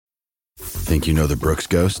Think you know the Brooks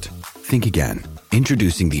Ghost? Think again.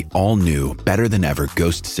 Introducing the all-new, better-than-ever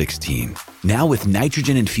Ghost 16. Now with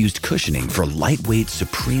nitrogen-infused cushioning for lightweight,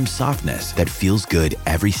 supreme softness that feels good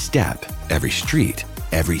every step, every street,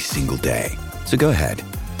 every single day. So go ahead,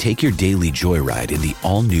 take your daily joyride in the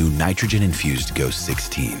all-new nitrogen-infused Ghost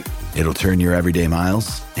 16. It'll turn your everyday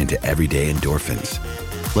miles into everyday endorphins.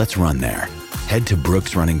 Let's run there. Head to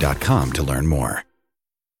brooksrunning.com to learn more.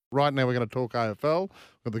 Right now we're going to talk AFL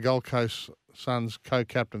with the Gold Coast Suns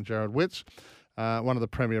co-captain Jarrod Witts, one of the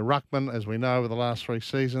premier ruckmen, as we know, over the last 3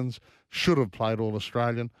 seasons. Should have played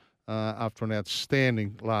All-Australian after an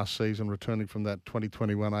outstanding last season, returning from that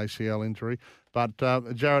 2021 ACL injury. But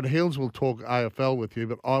Jarrod, Hills will talk AFL with you,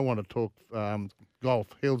 but I want to talk golf.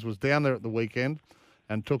 Hills was down there at the weekend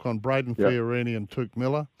and took on Braden Fiorini and Tuke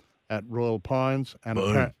Miller at Royal Pines and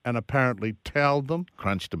apparently towed them.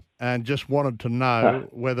 Crunched them. And just wanted to know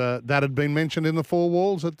whether that had been mentioned in the 4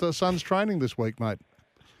 walls at the Suns training this week, mate.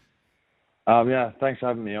 Yeah, thanks for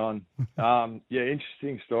having me on.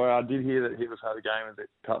 Interesting story. I did hear that he was had a game with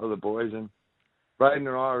a couple of the boys, and Braden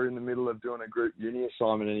and I were in the middle of doing a group uni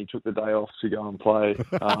assignment, and he took the day off to go and play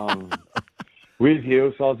with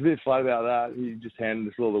Hill. So I was a bit flat about that. He just handed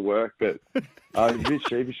us all the work, but I was a bit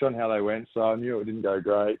sheepish on how they went, so I knew it didn't go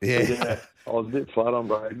great. Yeah. I was a bit flat on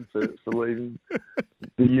Braden for leaving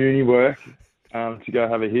the uni work to go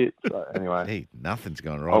have a hit. So anyway, Hey, nothing's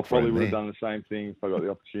gone right. I probably would have done the same thing if I got the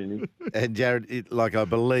opportunity. And Jarrod, I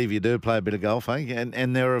believe you do play a bit of golf, eh?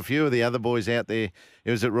 And there are a few of the other boys out there. It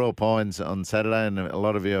was at Royal Pines on Saturday, and a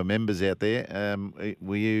lot of you are members out there.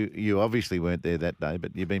 Were you obviously weren't there that day,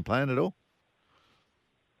 but you've been playing at all?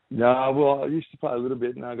 No, well, I used to play a little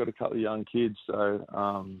bit. Now I've got a couple of young kids, so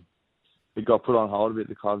it got put on hold a bit.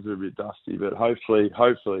 The clubs are a bit dusty, but hopefully,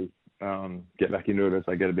 get back into it as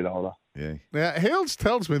they get a bit older. Yeah. Now, Hills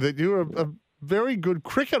tells me that you're a very good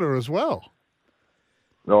cricketer as well.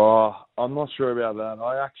 Oh, I'm not sure about that.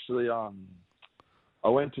 I actually, I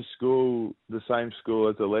went to school, the same school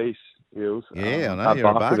as Elise Hills. Yeah, I know. You're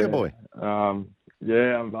a Barker boy.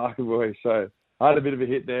 Yeah, I'm a Barker boy. So I had a bit of a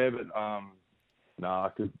hit there, but no, I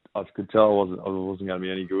could tell I wasn't going to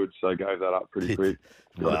be any good, so I gave that up pretty quick.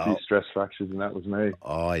 Got a few stress fractures, and that was me.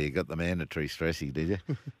 Oh, you got the mandatory stressy, did you?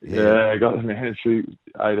 Yeah, I got the mandatory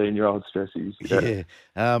 18-year-old stressies.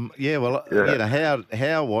 Yeah. Well, you know,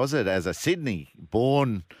 how was it as a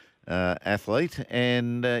Sydney-born athlete,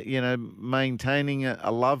 and maintaining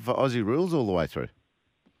a love for Aussie rules all the way through?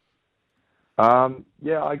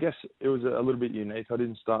 Yeah, I guess it was a little bit unique. I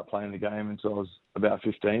didn't start playing the game until I was about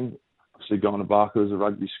 15. Obviously, going to Barker was a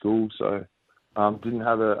rugby school, so didn't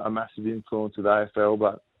have a massive influence with AFL,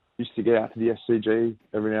 but used to get out to the SCG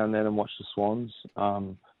every now and then and watch the Swans.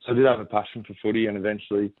 So I did have a passion for footy, and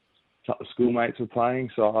eventually a couple of schoolmates were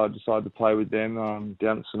playing, so I decided to play with them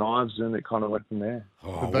down at St Ives, and it kind of went from there.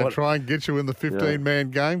 Did they try and get you in the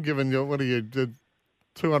 15-man game, given you did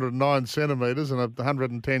 209 centimetres and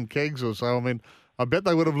 110 kegs or so? I mean, I bet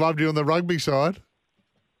they would have loved you on the rugby side.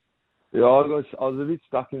 Yeah, I was a bit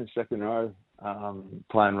stuck in the second row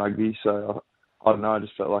playing rugby, so I don't know, I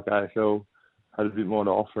just felt like AFL had a bit more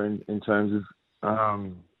to offer in terms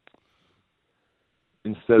of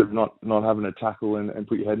instead of not having to tackle and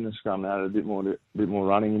put your head in the scrum, they had a bit more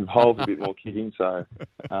running involved, a bit more kicking, so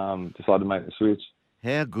decided to make the switch.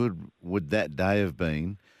 How good would that day have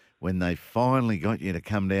been when they finally got you to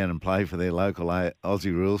come down and play for their local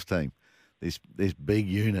Aussie rules team, this big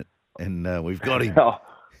unit, and we've got him.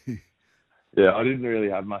 Yeah, I didn't really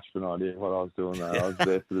have much of an idea what I was doing there. I was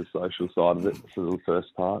there for the social side of it for the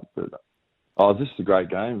first part. But it's just a great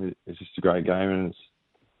game. It's just a great game, and it's,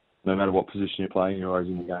 no matter what position you're playing, you're always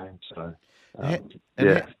in the game. So,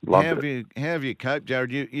 loved it. How have you coped,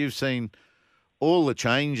 Jarrod? You've seen all the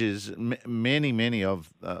changes, many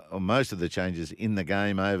of, or most of the changes in the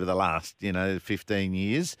game over the last, 15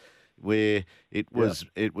 years, where it was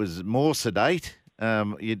more sedate.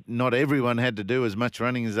 Not everyone had to do as much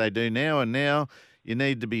running as they do now, and now you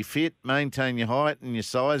need to be fit, maintain your height and your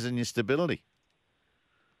size and your stability.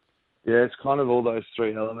 Yeah, it's kind of all those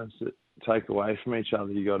 3 elements that take away from each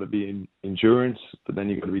other. You got to be in endurance, but then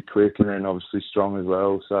you got to be quick, and then obviously strong as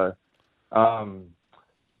well. So,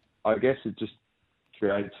 I guess it just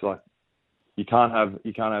creates you can't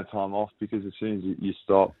have time off, because as soon as you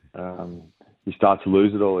stop, you start to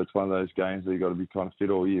lose it all. It's one of those games that you got to be kind of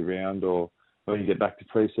fit all year round, or when you get back to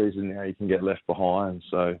pre-season now, you can get left behind.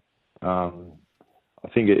 So I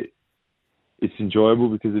think it's enjoyable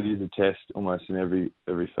because it is a test almost in every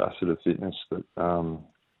facet of fitness. But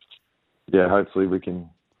hopefully we can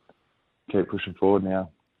keep pushing forward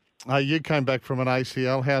now. You came back from an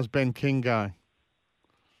ACL. How's Ben King going?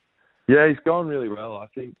 Yeah, he's gone really well. I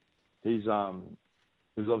think it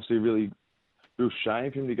was obviously a really real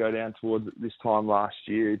shame for him to go down towards this time last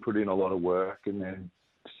year. He put in a lot of work, and then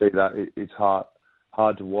to see that it's hard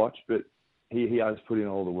to watch, but he has put in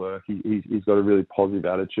all the work. He's got a really positive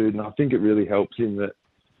attitude, and I think it really helps him that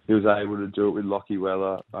he was able to do it with Lockie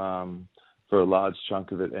Weller for a large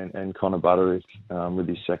chunk of it, and Connor Butterick with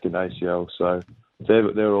his second ACL. So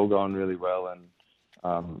they're all going really well,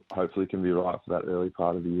 and hopefully can be right for that early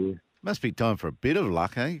part of the year. Must be time for a bit of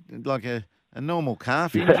luck, eh? Like a normal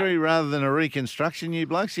calf injury rather than a reconstruction, you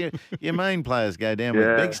blokes. Your main players go down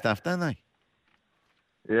with big stuff, don't they?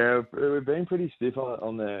 Yeah, we've been pretty stiff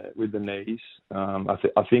with the knees.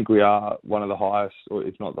 I think we are one of the highest, or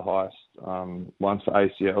if not the highest, ones for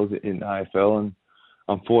ACLs in the AFL. And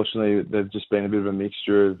unfortunately, they've just been a bit of a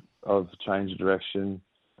mixture of change of direction,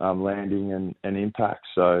 landing and impact.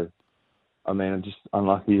 So, I mean, just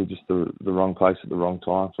unlucky, just the wrong place at the wrong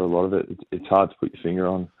time for a lot of it. It's hard to put your finger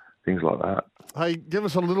on things like that. Hey, give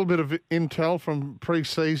us a little bit of intel from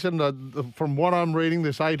pre-season. From what I'm reading,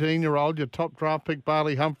 this 18-year-old, your top draft pick,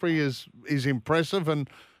 Bailey Humphrey, is impressive and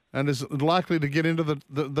is likely to get into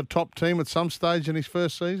the top team at some stage in his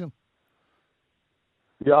first season.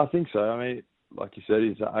 Yeah, I think so. I mean, like you said,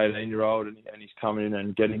 he's an 18-year-old and he's coming in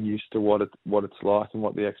and getting used to what it's like and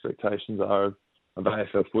what the expectations are of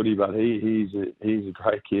AFL footy. But he's a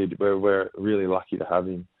great kid. We're really lucky to have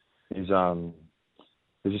him.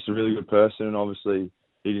 He's just a really good person, and obviously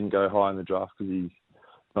he didn't go high in the draft because he's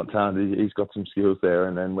not talented. He's got some skills there,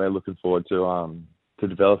 and then we're looking forward to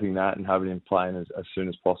developing that and having him playing as soon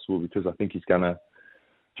as possible, because I think he's going to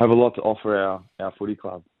have a lot to offer our footy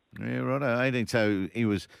club. Yeah, right. 18. So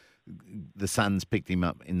the Suns picked him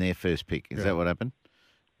up in their first pick. Is that what happened?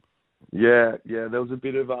 Yeah. There was a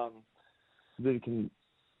bit of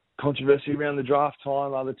controversy around the draft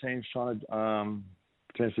time. Other teams trying to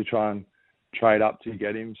potentially try and trade up to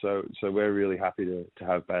get him. So we're really happy to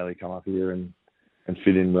have Bailey come up here and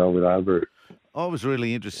fit in well with our group. I was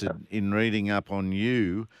really interested in reading up on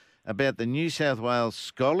you about the New South Wales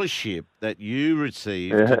scholarship that you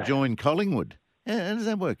received to join Collingwood. How does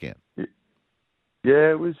that work out?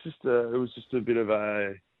 Yeah, it was just a bit of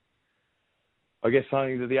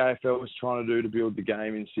something that the AFL was trying to do to build the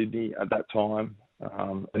game in Sydney at that time.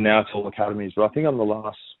 And now it's all academies. But I think I'm the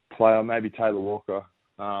last player, maybe Taylor Walker,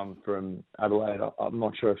 from Adelaide. I'm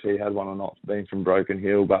not sure if he had one or not, being from Broken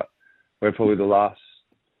Hill, but we're probably the last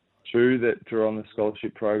two that are on the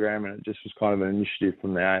scholarship program, and it just was kind of an initiative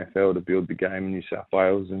from the AFL to build the game in New South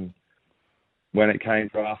Wales. And when it came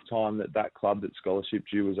draft time, that club that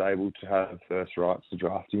scholarshiped you was able to have first rights to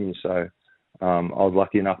drafting you. So I was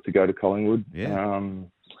lucky enough to go to Collingwood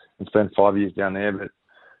and spend 5 years down there. But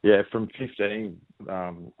yeah, from 15,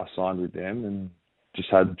 I signed with them and just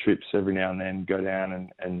had trips every now and then, go down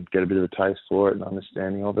and get a bit of a taste for it and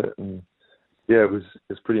understanding of it. And yeah, it was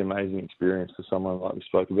a pretty amazing experience for someone like we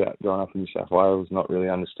spoke about, growing up in New South Wales, not really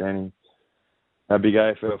understanding how big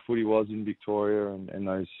AFL footy was in Victoria and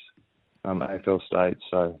those AFL states.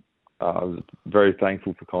 So I was very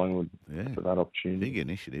thankful for Collingwood for that opportunity. Big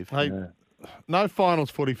initiative. Hey, no finals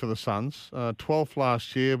footy for the Suns. 12th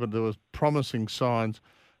last year, but there was promising signs.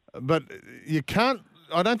 But you can't.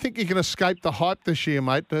 I don't think you can escape the hype this year,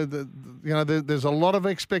 mate. There's a lot of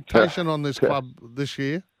expectation on this club this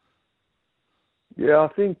year. Yeah, I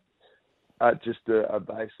think at just a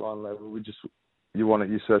baseline level,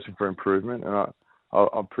 you're searching for improvement, and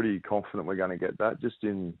I'm pretty confident we're going to get that just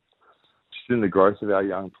in the growth of our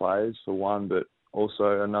young players for one, but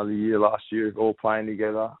also another year last year of all playing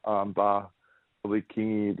together, bar probably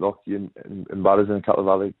Kingy, Lockie and Butters and a couple of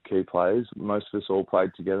other key players. Most of us all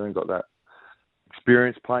played together and got that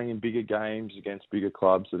experience playing in bigger games against bigger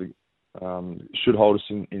clubs that should hold us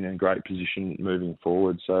in a great position moving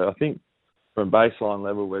forward. So I think from a baseline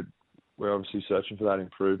level, we're obviously searching for that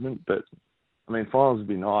improvement. But I mean, finals would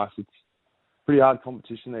be nice. It's pretty hard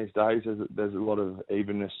competition these days. There's a lot of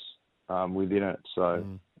evenness within it. So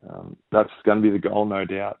that's going to be the goal, no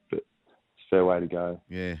doubt. But it's a fair way to go.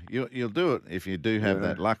 Yeah, you'll do it if you do have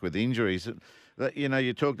that luck with injuries.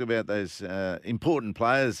 You talked about those important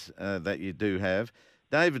players that you do have.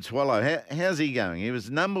 David Swallow, how's he going? He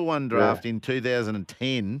was number one draft in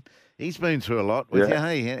 2010. He's been through a lot with you.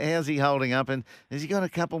 Hey, how's he holding up? And has he got a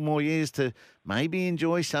couple more years to maybe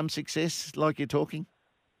enjoy some success like you're talking?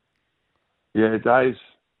 Yeah, Dave's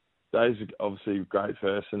obviously a great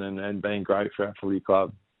person and been great for our footy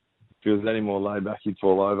club. If he was any more laid back, he'd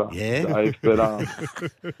fall over. Yeah. Dave. But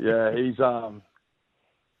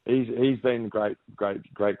he's been a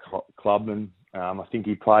great clubman. I think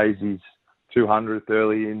he plays his 200th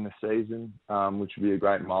early in the season, which would be a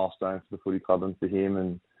great milestone for the footy club and for him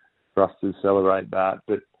and for us to celebrate that.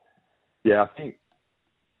 But yeah, I think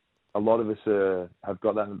a lot of us have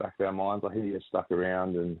got that in the back of our minds. Like he gets stuck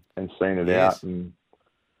around and seen it Yes. out, and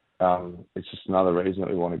it's just another reason that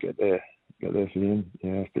we want to get there for him.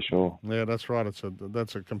 Yeah, for sure. Yeah, that's right.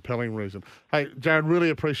 That's a compelling reason. Hey, Jared, really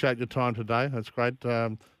appreciate your time today. That's great.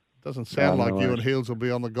 Doesn't sound No like you worries. and Heels will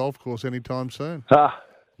be on the golf course anytime soon.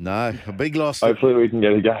 No, a big loss. Hopefully we can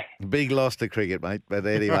get a go. Big loss to cricket, mate. But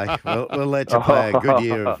anyway, we'll let you play a good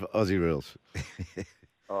year of Aussie rules.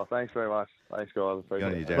 Oh, thanks very much. Thanks, guys. Appreciate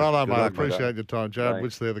on you, it. Jared. Well done, Good mate. luck, mate. Appreciate your time. Jared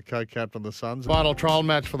Thanks. Witz there, the co-captain of the Suns. Final trial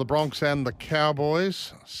match for the Bronx and the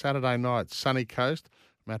Cowboys. Saturday night, Sunny Coast.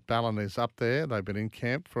 Matt Ballon is up there. They've been in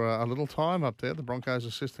camp for a little time up there, the Broncos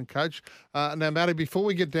assistant coach. Now, Matty, before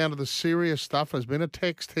we get down to the serious stuff, there's been a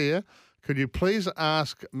text here. Could you please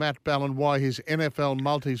ask Matt Ballon why his NFL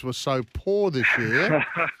multis were so poor this year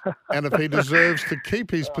and if he deserves to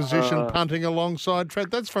keep his position punting alongside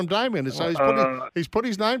Trent? That's from Damien. So he's put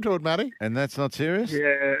his name to it, Matty. And that's not serious?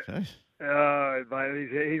 Yeah. Jeez. Mate,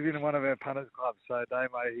 he's in one of our punters clubs. So,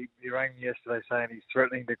 Damo, he rang me yesterday saying he's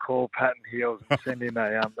threatening to call Pat and Heels and send in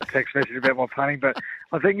a text message about my punting. But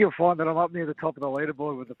I think you'll find that I'm up near the top of the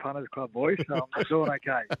leaderboard with the punters club boys, so I'm doing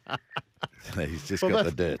okay. He's just got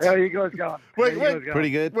the dirt. How are you guys going?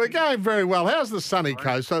 Pretty good. We're going very well. How's the Sunny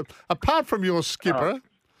Coast? So, apart from your skipper,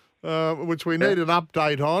 which we need an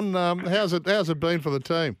update on, how's it been for the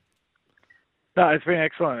team? No, it's been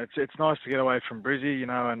excellent. It's nice to get away from Brizzy,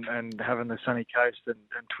 and having the Sunny Coast and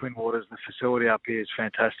Twin Waters. The facility up here is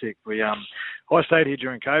fantastic. I stayed here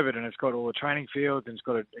during COVID, and it's got all the training fields, and it's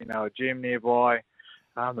got a gym nearby.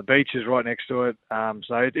 The beach is right next to it.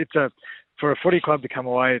 So it's for a footy club to come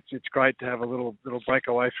away. It's great to have a little break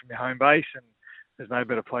away from your home base, and there's no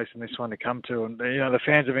better place than this one to come to. And the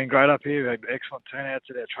fans have been great up here. We had excellent turnouts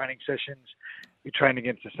at our training sessions. We trained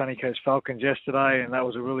against the Sunny Coast Falcons yesterday, and that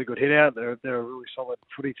was a really good hit out. They're a really solid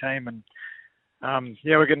footy team, and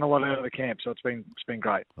we're getting a lot out of the camp, so it's been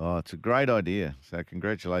great. Oh, it's a great idea. So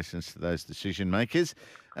congratulations to those decision makers.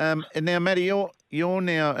 And now, Matty, you're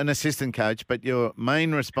now an assistant coach, but your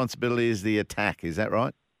main responsibility is the attack. Is that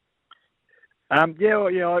right?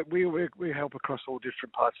 We help across all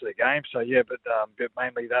different parts of the game. So but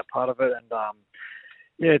mainly that part of it, and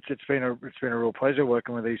it's been a real pleasure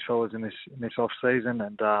working with these fellas in this off season,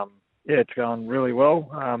 and it's going really well.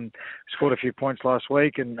 Scored a few points last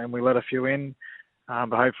week, and we let a few in,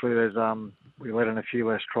 but hopefully we let in a few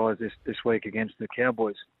less tries this week against the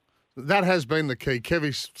Cowboys. That has been the key.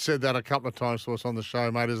 Kevy said that a couple of times to us on the show,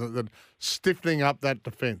 mate, isn't it? That stiffening up that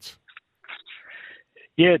defence.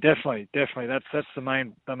 Yeah, definitely. That's the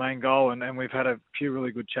main goal, and we've had a few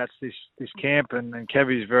really good chats this camp, and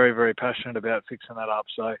Kevy's very, very passionate about fixing that up.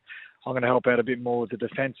 So I'm going to help out a bit more with the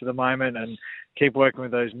defence at the moment, and keep working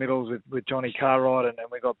with those middles with Johnny Cartwright, and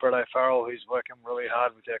we've got Brett O'Farrell who's working really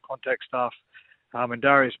hard with our contact stuff, and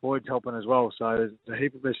Darius Boyd's helping as well. So there's a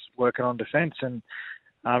heap of us working on defence, and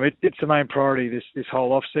it's the main priority this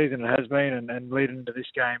whole off season. It has been, and leading into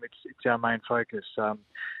this game, it's our main focus.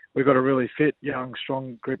 We've got a really fit, young,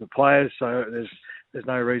 strong group of players, so there's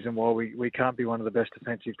no reason why we can't be one of the best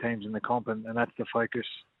defensive teams in the comp, and that's the focus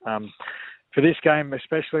for this game,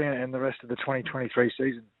 especially, and the rest of the 2023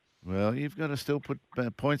 season. Well, you've got to still put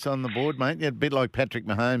points on the board, mate. You're a bit like Patrick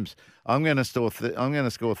Mahomes. I'm going to score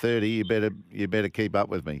 30. You better keep up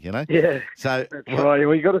with me. Yeah. So that's right.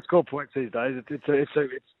 Well, you got to score points these days.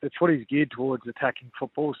 It's what he's geared towards, attacking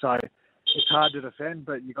football. So it's hard to defend,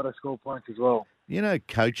 but you got to score points as well.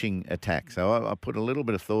 Coaching attack. So I put a little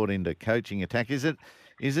bit of thought into coaching attack. Is it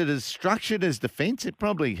as structured as defence? It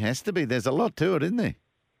probably has to be. There's a lot to it, isn't there?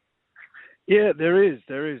 Yeah, there is.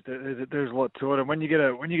 There's a lot to it. And when you get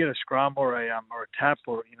a scrum or a tap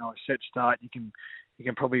or a set start, you can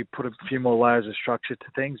probably put a few more layers of structure to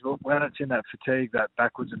things. But when it's in that fatigue, that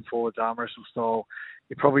backwards and forwards arm wrestle style,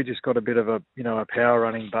 you probably just got a bit of a power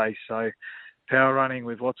running base. So power running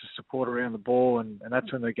with lots of support around the ball, and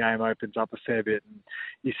that's when the game opens up a fair bit. And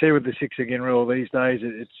you see with the 6-again rule these days,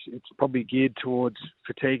 it's probably geared towards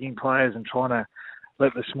fatiguing players and trying to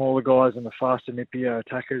let the smaller guys and the faster, nippier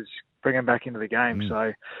attackers bring them back into the game.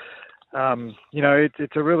 So,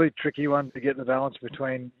 it's a really tricky one to get the balance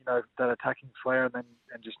between that attacking flair and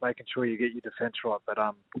just making sure you get your defence right. But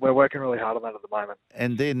we're working really hard on that at the moment.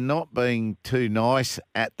 And they're not being too nice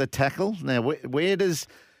at the tackle. Now, where does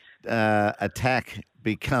attack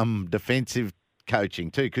become defensive coaching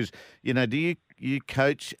too? Because do you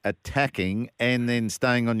coach attacking and then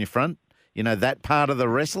staying on your front? That part of the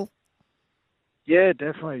wrestle. Yeah,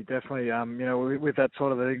 definitely. With that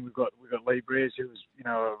sort of thing, we've got Lee Breers, who's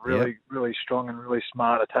a really strong and really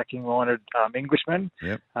smart attacking-minded Englishman.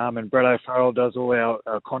 Yep. And Brett O'Farrell does all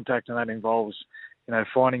our contact, and that involves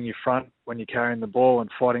finding your front when you're carrying the ball and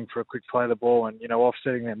fighting for a quick play of the ball and,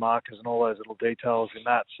 offsetting their markers and all those little details in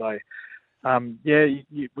that. So,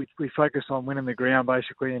 we focus on winning the ground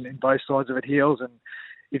basically in both sides of it, Heels. And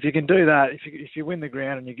if you can do that, if you win the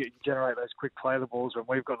ground and you generate those quick play of the balls when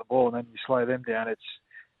we've got the ball and then you slow them down, it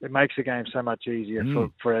makes the game so much easier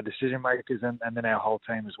for our decision makers and then our whole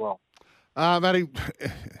team as well. Matty,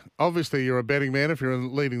 obviously you're a betting man if you're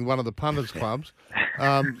leading one of the pundits clubs.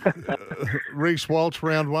 Reece Walsh,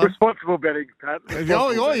 round one. Responsible betting, Pat.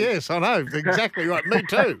 Oh, yes, I know. Exactly right. Me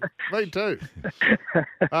too.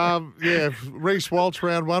 Reece Walsh,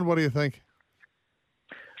 round one. What do you think?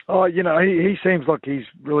 Oh, he seems like he's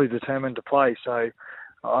really determined to play. So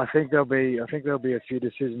I think there'll be a few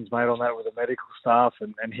decisions made on that with the medical staff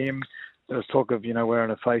and him. There was talk of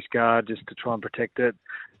wearing a face guard just to try and protect it.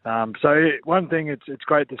 One thing, it's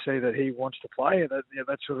great to see that he wants to play.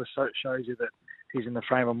 That sort of shows you that he's in the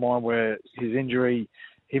frame of mind where his injury,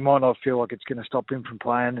 he might not feel like it's going to stop him from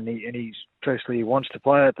playing, and he's firstly he wants to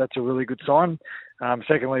play it. That's a really good sign.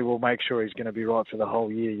 Secondly, we'll make sure he's going to be right for the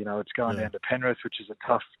whole year. It's going down to Penrith, which is a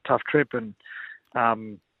tough trip, and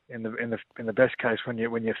in the best case when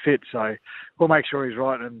you're fit. So we'll make sure he's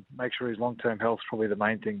right and make sure his long-term health is probably the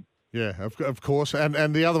main thing. Yeah, of course.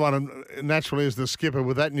 And the other one, naturally, is the skipper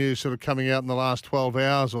with that news sort of coming out in the last 12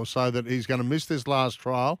 hours or so that he's going to miss this last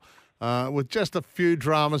trial with just a few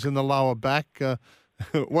dramas in the lower back.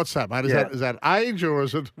 What's that, mate? Is that age or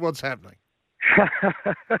is it what's happening?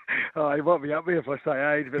 He might be up me if I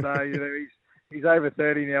say age, but no, he's over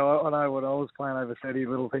 30 now. I know when I was playing over 30,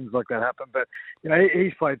 little things like that happen. But,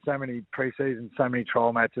 he's played so many pre-seasons, so many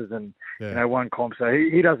trial matches and, one comp. So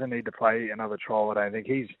he doesn't need to play another trial, I don't think.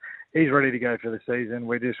 He's ready to go for the season.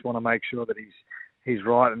 We just want to make sure that he's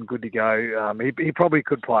right and good to go. He probably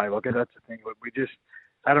could play. Like, that's the thing.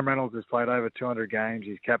 Adam Reynolds has played over 200 games.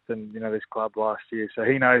 He's captained, this club last year. So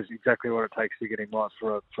he knows exactly what it takes to get him right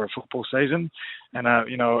for a football season. And,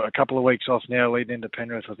 a couple of weeks off now leading into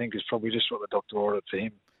Penrith, I think is probably just what the doctor ordered for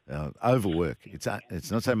him. Overwork.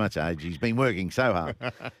 It's not so much age. He's been working so hard.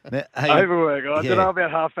 Now, Overwork. I don't know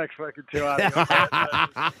about halfbacks working too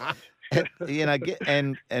hard.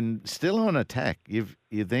 and still on attack. You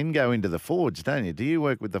then go into the forwards, don't you? Do you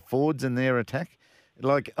work with the forwards and their attack?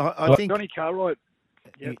 Like I think Johnny Cartwright.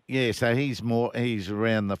 Yep. Yeah, so he's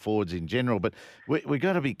around the forwards in general, but we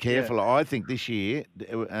got to be careful. Yeah. I think this year,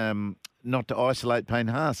 not to isolate Payne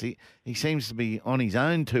Haas. He seems to be on his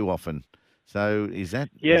own too often. So is that?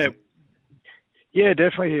 Yeah. Yeah,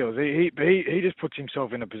 definitely he is. He just puts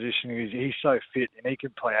himself in a position. He's so fit and he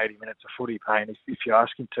can play 80 minutes of footy, Payne, if you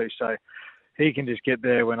ask him to. So he can just get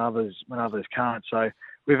there when others can't. So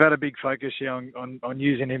we've had a big focus here on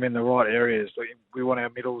using him in the right areas. We want our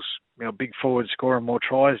middles, big forwards scoring more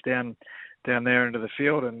tries down there into the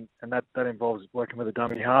field, and that involves working with the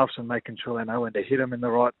dummy halves and making sure they know when to hit him in the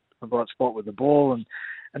right spot with the ball,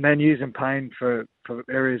 and then using Payne for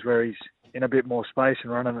areas where he's in a bit more space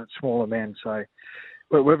and running at smaller men. So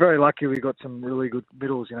we're very lucky. We've got some really good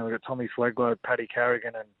middles. We've got Tommy Flegler, Paddy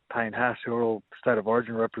Carrigan and Payne Haas, who are all State of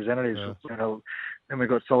Origin representatives. Yeah. Then we've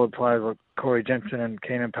got solid players like Corey Jensen and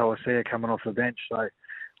Keenan Palacia coming off the bench. So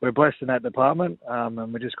we're blessed in that department,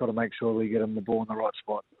 and we just got to make sure we get them the ball in the right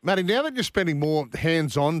spot. Matty, now that you're spending more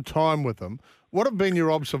hands-on time with them, what have been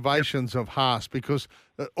your observations of Haas? Because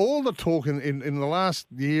all the talk in the last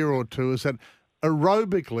year or two is that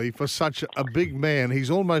aerobically, for such a big man, he's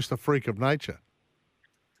almost a freak of nature.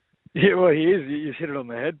 Yeah, well, he is. You hit it on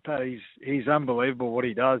the head, Pat. He's unbelievable what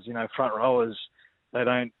he does. Front rowers, they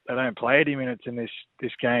don't play 80 minutes in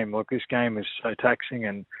this game. Look, this game is so taxing,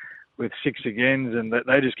 and with 6 agains, and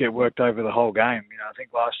they just get worked over the whole game. I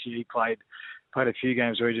think last year he played a few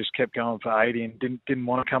games where he just kept going for 80 and didn't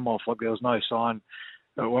want to come off. Like, there was no sign.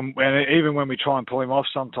 But even when we try and pull him off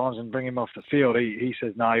sometimes and bring him off the field, he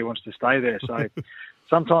says no, he wants to stay there. So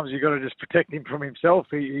sometimes you got to just protect him from himself.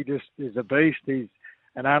 He just is a beast. He's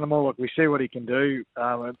an animal. Look, we see what he can do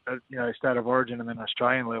at State of Origin and then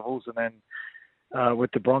Australian levels, and then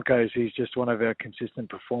with the Broncos, he's just one of our consistent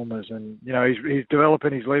performers. And he's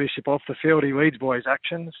developing his leadership off the field. He leads by his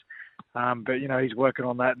actions, but he's working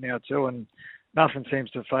on that now too. And nothing seems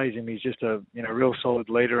to faze him. He's just a real solid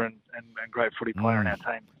leader and great footy player in our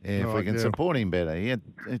team. Yeah, if we can support him better. He had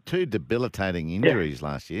 2 debilitating injuries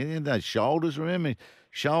last year. He had those shoulders, remember?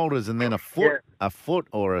 Shoulders and then a foot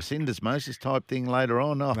or a syndesmosis type thing later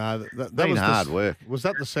on. Oh, no, that was hard work. Was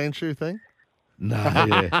that the Sancho thing? No,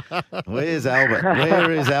 yeah. Where's Albert?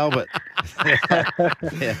 Where is Albert?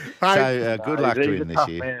 Yeah. So good luck to him this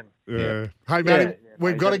year. Man. Yeah. Hey, Matty,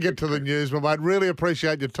 we've got to get to the news, mate. Really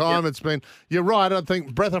appreciate your time. Yep. You're right. I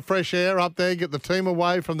think breath of fresh air up there, get the team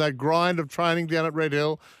away from that grind of training down at Red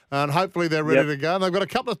Hill, and hopefully they're ready to go. And they've got a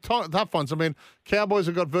couple of tough ones. I mean, Cowboys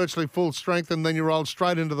have got virtually full strength, and then you rolled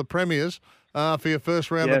straight into the Premiers for your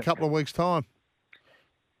first round in a couple of weeks' time.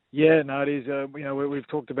 Yeah, no, it is. We've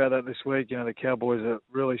talked about that this week. The Cowboys are a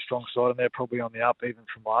really strong side, and they're probably on the up even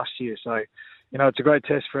from last year. So, it's a great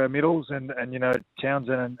test for our middles, and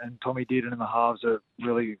Townsend and Tommy Dearden in the halves are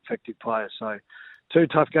really effective players. So, 2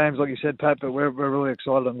 tough games, like you said, Pat, but we're really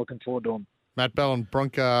excited and looking forward to them. Matt Bellin,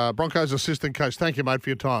 Broncos assistant coach. Thank you, mate, for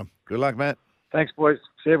your time. Good luck, Matt. Thanks, boys.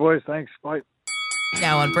 See you, boys. Thanks. Bye.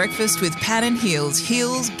 Now on Breakfast with Pat and Heels,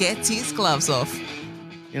 Heels gets his gloves off.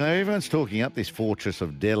 Everyone's talking up this fortress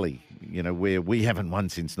of Delhi, where we haven't won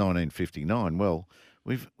since 1959. Well,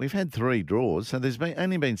 we've had 3 draws, so there's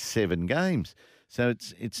only been 7 games. So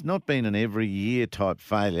it's not been an every year type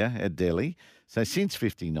failure at Delhi. So since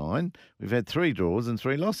 59, we've had 3 draws and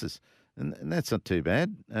 3 losses, and that's not too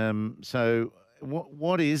bad. So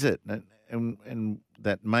what is it and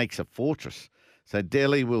that makes a fortress? So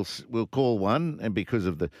Delhi will call one, and because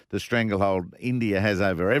of the stranglehold India has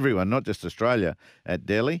over everyone, not just Australia, at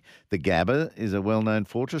Delhi. The Gabba is a well-known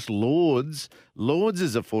fortress. Lords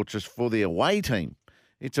is a fortress for the away team.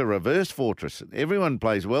 It's a reverse fortress. Everyone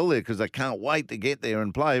plays well there because they can't wait to get there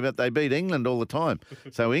and play, but they beat England all the time.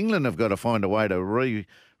 So England have got to find a way to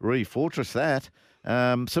re-fortress that.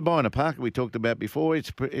 Sabina Park, we talked about before,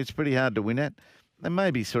 it's pretty hard to win at. And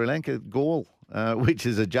maybe Sri Lanka, Gaul, which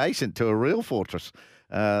is adjacent to a real fortress.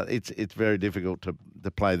 It's very difficult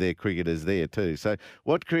to play their cricketers there too. So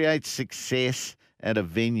what creates success at a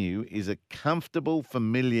venue is a comfortable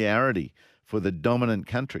familiarity for the dominant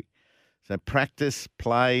country. So practice,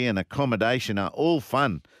 play and accommodation are all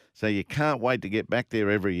fun. So you can't wait to get back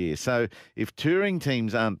there every year. So if touring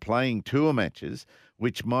teams aren't playing tour matches,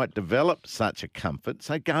 which might develop such a comfort,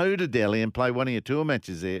 so go to Delhi and play one of your tour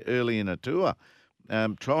matches there early in a tour.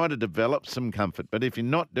 Try to develop some comfort. But if you're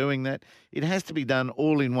not doing that, it has to be done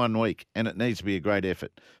all in 1 week, and it needs to be a great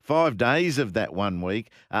effort. 5 days of that 1 week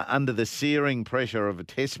are under the searing pressure of a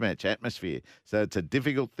test match atmosphere. So it's a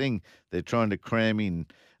difficult thing they're trying to cram in.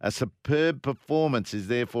 A superb performance is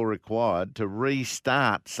therefore required to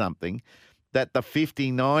restart something that the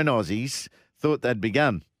 59 Aussies thought they'd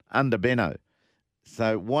begun under Benno.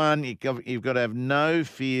 So, one, you've got to have no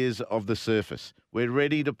fears of the surface. We're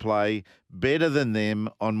ready to play better than them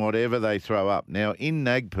on whatever they throw up. Now, in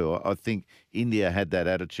Nagpur, I think India had that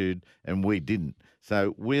attitude and we didn't.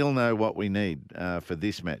 So we'll know what we need for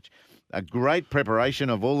this match. A great preparation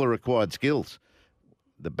of all the required skills.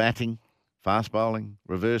 The batting, fast bowling,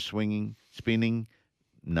 reverse swinging, spinning.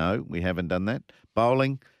 No, we haven't done that.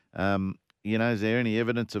 Bowling, is there any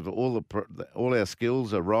evidence of all our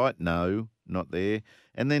skills are right? No, not there.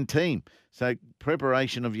 And then team. So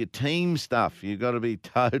preparation of your team stuff. You've got to be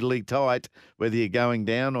totally tight, whether you're going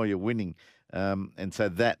down or you're winning. And so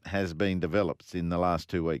that has been developed in the last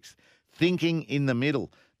 2 weeks. Thinking in the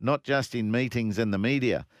middle, not just in meetings and the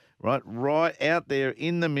media, right out there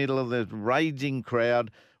in the middle of the raging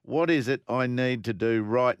crowd. What is it I need to do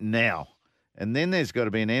right now? And then there's got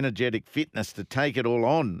to be an energetic fitness to take it all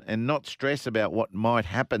on and not stress about what might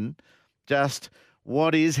happen, just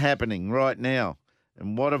what is happening right now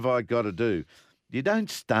and what have I got to do. You don't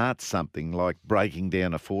start something like breaking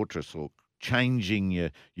down a fortress or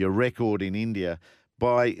changing your record in India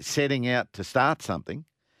by setting out to start something.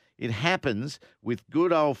 It happens with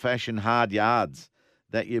good old-fashioned hard yards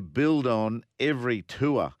that you build on every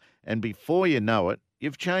tour. And before you know it,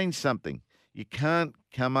 you've changed something. You can't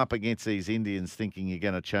come up against these Indians thinking you're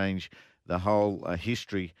going to change the whole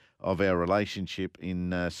history of our relationship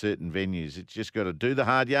in certain venues. It's just got to do the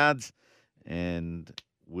hard yards and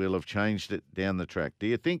we'll have changed it down the track. Do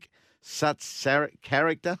you think such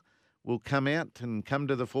character will come out and come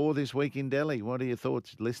to the fore this week in Delhi? What are your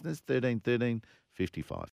thoughts, listeners? 13 13 55.